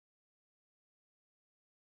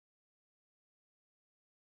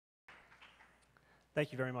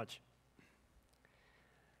Thank you very much.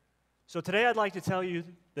 So today I'd like to tell you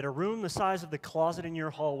that a room the size of the closet in your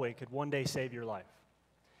hallway could one day save your life.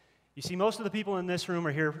 You see, most of the people in this room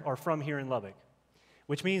are from here in Lubbock,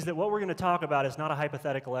 which means that what we're going to talk about is not a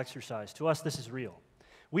hypothetical exercise. To us, this is real.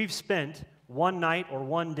 We've spent one night or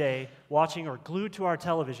one day watching or glued to our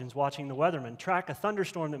televisions watching the weatherman track a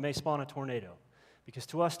thunderstorm that may spawn a tornado, because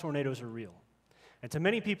to us, tornadoes are real. And to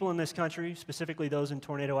many people in this country, specifically those in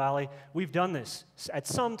Tornado Alley, we've done this at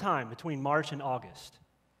some time between March and August.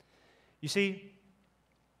 You see,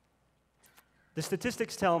 the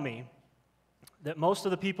statistics tell me that most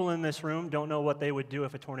of the people in this room don't know what they would do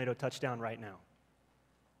if a tornado touched down right now.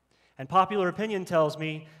 And popular opinion tells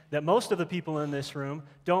me that most of the people in this room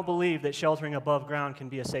don't believe that sheltering above ground can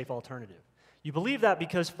be a safe alternative. You believe that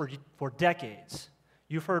because for decades,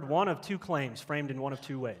 you've heard one of two claims framed in one of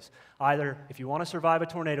two ways. Either if you want to survive a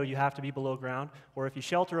tornado, you have to be below ground, or if you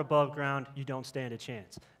shelter above ground, you don't stand a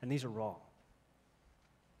chance. And these are wrong.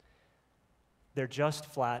 They're just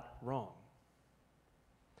flat wrong.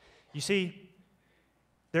 You see,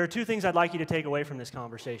 there are two things I'd like you to take away from this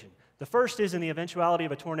conversation. The first is, in the eventuality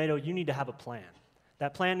of a tornado, you need to have a plan.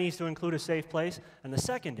 That plan needs to include a safe place, and the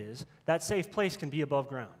second is, that safe place can be above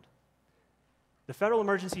ground. The Federal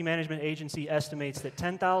Emergency Management Agency estimates that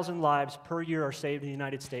 10,000 lives per year are saved in the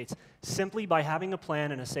United States simply by having a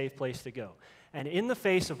plan and a safe place to go. And in the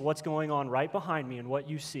face of what's going on right behind me and what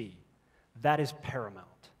you see, that is paramount.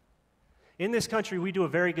 In this country, we do a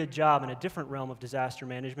very good job in a different realm of disaster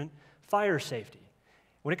management, fire safety.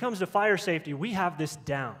 When it comes to fire safety, we have this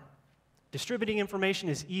down. Distributing information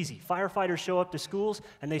is easy. Firefighters show up to schools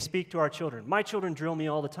and they speak to our children. My children drill me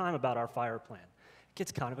all the time about our fire plan. It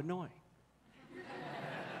gets kind of annoying.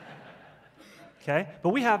 Okay? But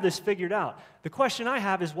we have this figured out. The question I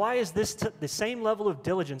have is, why is the same level of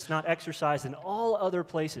diligence not exercised in all other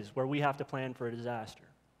places where we have to plan for a disaster?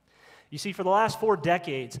 You see, for the last 4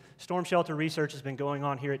 decades, storm shelter research has been going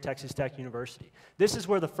on here at Texas Tech University. This is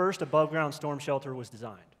where the first above-ground storm shelter was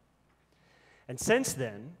designed. And since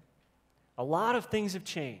then, a lot of things have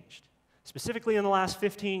changed. Specifically in the last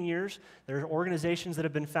 15 years, there are organizations that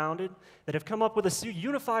have been founded that have come up with a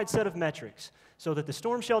unified set of metrics so that the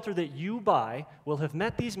storm shelter that you buy will have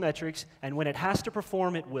met these metrics, and when it has to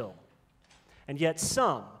perform, it will. And yet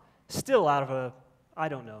some, still out of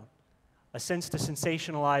a sense to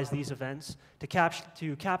sensationalize these events,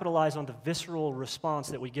 to capitalize on the visceral response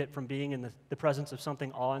that we get from being in the presence of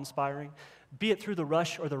something awe-inspiring, be it through the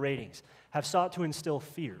rush or the ratings, have sought to instill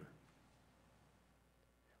fear.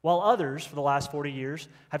 While others, for the last 40 years,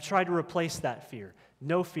 have tried to replace that fear.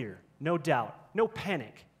 No fear, no doubt, no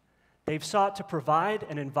panic. They've sought to provide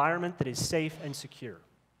an environment that is safe and secure.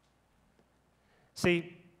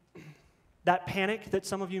 See, that panic that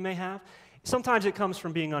some of you may have, sometimes it comes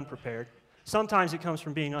from being unprepared. Sometimes it comes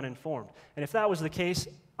from being uninformed. And if that was the case,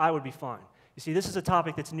 I would be fine. You see, this is a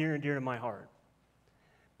topic that's near and dear to my heart.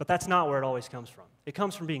 But that's not where it always comes from. It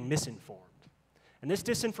comes from being misinformed. And this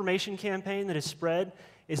disinformation campaign that is spread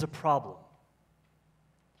is a problem.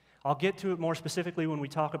 I'll get to it more specifically when we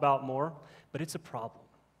talk about more, but it's a problem.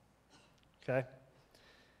 Okay?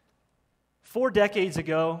 4 decades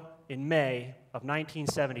ago, in May of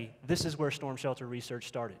 1970, this is where storm shelter research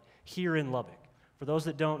started, here in Lubbock. For those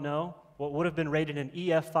that don't know, what would have been rated an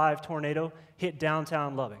EF5 tornado hit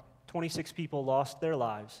downtown Lubbock. 26 people lost their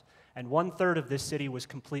lives, and 1/3 of this city was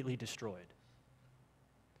completely destroyed.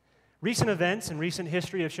 Recent events and recent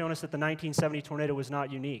history have shown us that the 1970 tornado was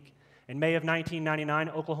not unique. In May of 1999,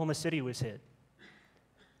 Oklahoma City was hit.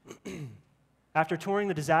 After touring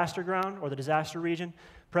the disaster ground, or the disaster region,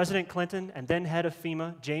 President Clinton and then head of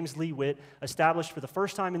FEMA, James Lee Witt, established for the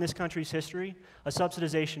first time in this country's history a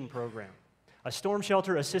subsidization program, a storm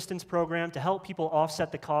shelter assistance program to help people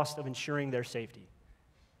offset the cost of ensuring their safety.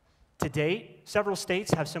 To date, several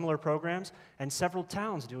states have similar programs, and several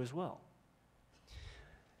towns do as well.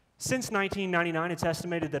 Since 1999, it's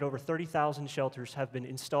estimated that over 30,000 shelters have been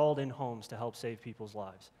installed in homes to help save people's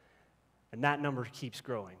lives. And that number keeps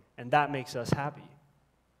growing, and that makes us happy.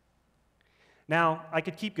 Now, I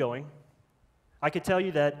could keep going. I could tell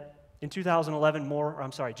you that in 2011,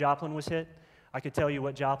 Joplin was hit. I could tell you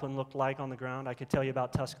what Joplin looked like on the ground. I could tell you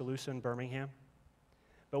about Tuscaloosa and Birmingham.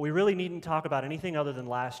 But we really needn't talk about anything other than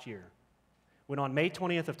last year, when on May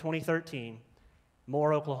 20th of 2013,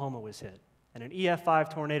 Moore, Oklahoma was hit. And an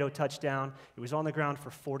EF5 tornado touched down. It was on the ground for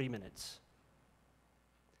 40 minutes.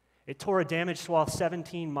 It tore a damaged swath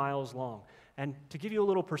 17 miles long. And to give you a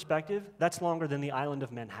little perspective, that's longer than the island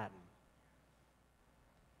of Manhattan.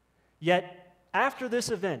 Yet, After this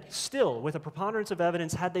event, still, with a preponderance of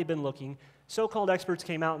evidence, had they been looking, so-called experts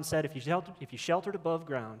came out and said, if you sheltered above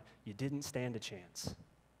ground, you didn't stand a chance.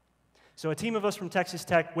 So a team of us from Texas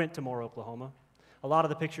Tech went to Moore, Oklahoma. A lot of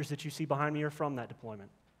the pictures that you see behind me are from that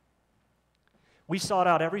deployment. We sought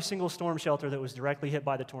out every single storm shelter that was directly hit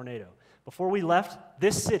by the tornado. Before we left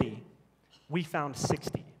this city, we found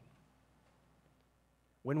 60.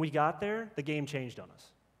 When we got there, the game changed on us.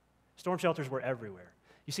 Storm shelters were everywhere.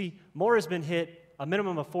 You see, Moore has been hit a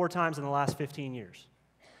minimum of 4 times in the last 15 years.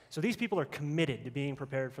 So these people are committed to being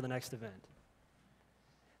prepared for the next event.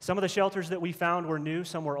 Some of the shelters that we found were new,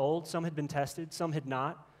 some were old, some had been tested, some had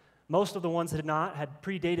not. Most of the ones that had not had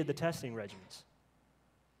predated the testing regimens.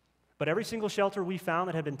 But every single shelter we found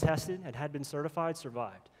that had been tested and had been certified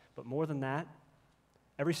survived. But more than that,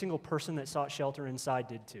 every single person that sought shelter inside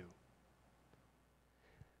did too.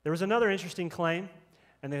 There was another interesting claim,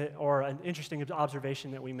 or an interesting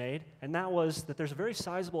observation that we made, and that was that there's a very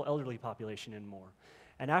sizable elderly population in Moore.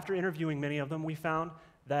 And after interviewing many of them, we found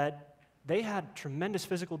that they had tremendous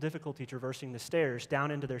physical difficulty traversing the stairs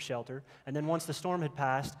down into their shelter, and then once the storm had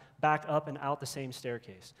passed, back up and out the same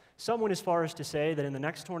staircase. Some went as far as to say that in the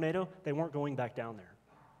next tornado, they weren't going back down there.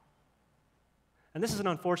 And this is an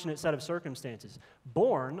unfortunate set of circumstances,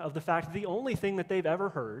 born of the fact that the only thing that they've ever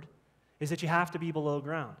heard is that you have to be below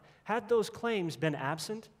ground. Had those claims been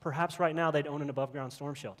absent, perhaps right now they'd own an above-ground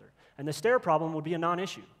storm shelter, and the stair problem would be a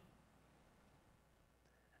non-issue.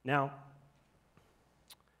 Now,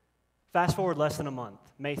 fast forward less than a month,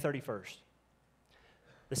 May 31st.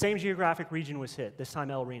 The same geographic region was hit, this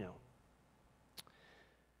time El Reno.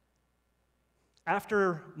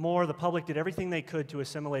 After Moore, the public did everything they could to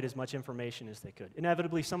assimilate as much information as they could.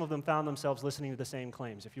 Inevitably, some of them found themselves listening to the same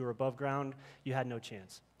claims. If you were above ground, you had no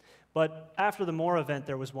chance. But after the Moore event,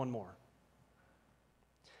 there was one more.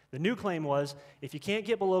 The new claim was, if you can't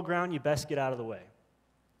get below ground, you best get out of the way.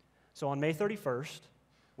 So on May 31st,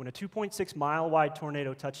 when a 2.6-mile-wide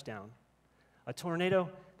tornado touched down, a tornado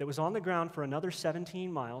that was on the ground for another 17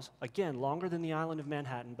 miles, again, longer than the island of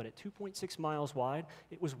Manhattan, but at 2.6 miles wide,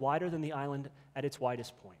 it was wider than the island at its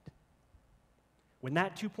widest point. When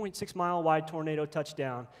that 2.6-mile-wide tornado touched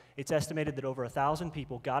down, it's estimated that over 1,000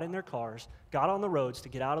 people got in their cars, got on the roads to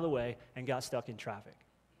get out of the way, and got stuck in traffic.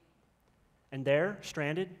 And there,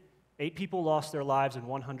 stranded, 8 people lost their lives and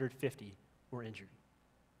 150 were injured.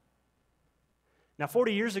 Now,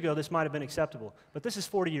 40 years ago, this might have been acceptable, but this is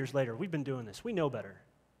 40 years later. We've been doing this. We know better.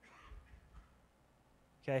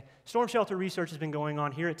 Okay? Storm shelter research has been going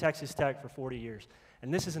on here at Texas Tech for 40 years,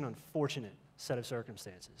 and this is an unfortunate set of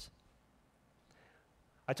circumstances.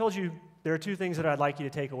 I told you there are 2 things that I'd like you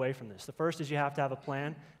to take away from this. The first is you have to have a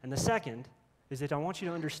plan, and the second is that I want you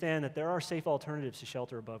to understand that there are safe alternatives to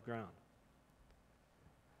shelter above ground.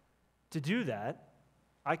 To do that,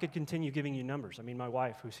 I could continue giving you numbers. I mean, my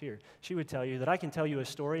wife, who's here, she would tell you that I can tell you a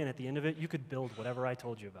story, and at the end of it, you could build whatever I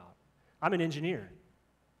told you about. I'm an engineer,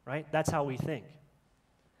 right? That's how we think.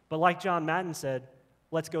 But like John Madden said,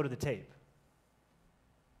 let's go to the tape.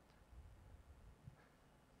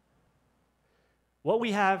 What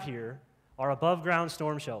we have here are above-ground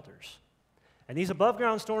storm shelters. And these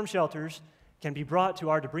above-ground storm shelters can be brought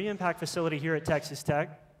to our debris impact facility here at Texas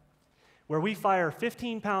Tech, where we fire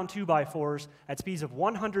 15-pound 2x4s at speeds of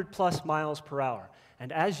 100+ miles per hour.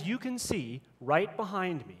 And as you can see right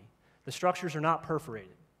behind me, the structures are not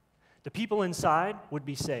perforated. The people inside would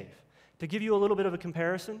be safe. To give you a little bit of a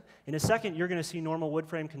comparison, in a second you're going to see normal wood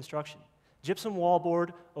frame construction. Gypsum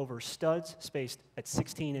wallboard over studs spaced at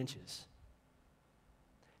 16 inches.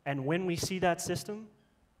 And when we see that system,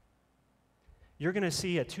 you're going to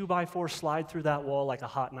see a 2x4 slide through that wall like a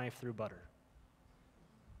hot knife through butter.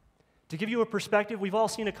 To give you a perspective, we've all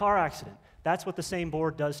seen a car accident. That's what the same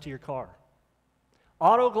board does to your car.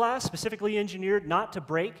 Auto glass, specifically engineered not to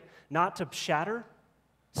break, not to shatter,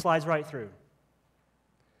 slides right through.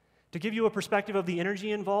 To give you a perspective of the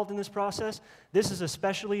energy involved in this process, this is a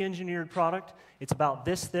specially engineered product. It's about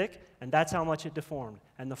this thick, and that's how much it deformed.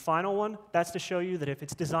 And the final one, that's to show you that if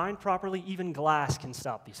it's designed properly, even glass can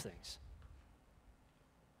stop these things.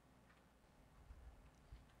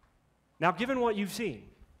 Now, given what you've seen,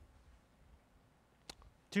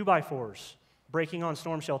 2x4s breaking on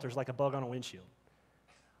storm shelters like a bug on a windshield,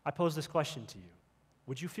 I pose this question to you.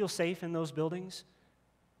 Would you feel safe in those buildings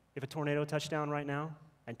if a tornado touched down right now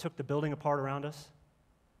and took the building apart around us?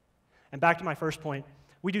 And back to my first point,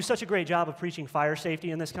 we do such a great job of preaching fire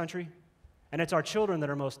safety in this country, and it's our children that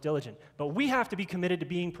are most diligent. But we have to be committed to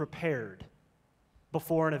being prepared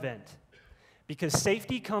before an event, because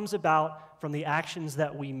safety comes about from the actions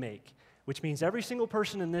that we make, which means every single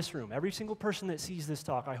person in this room, every single person that sees this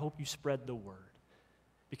talk, I hope you spread the word.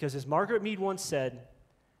 Because as Margaret Mead once said,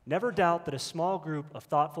 never doubt that a small group of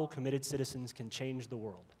thoughtful, committed citizens can change the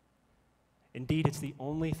world. Indeed, it's the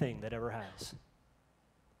only thing that ever has.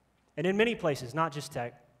 And in many places, not just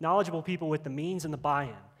tech, knowledgeable people with the means and the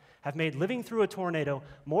buy-in have made living through a tornado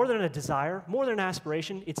more than a desire, more than an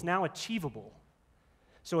aspiration. It's now achievable.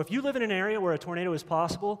 So if you live in an area where a tornado is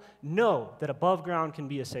possible, know that above ground can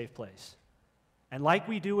be a safe place. And like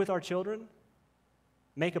we do with our children,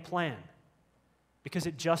 make a plan, because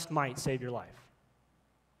it just might save your life.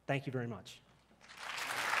 Thank you very much.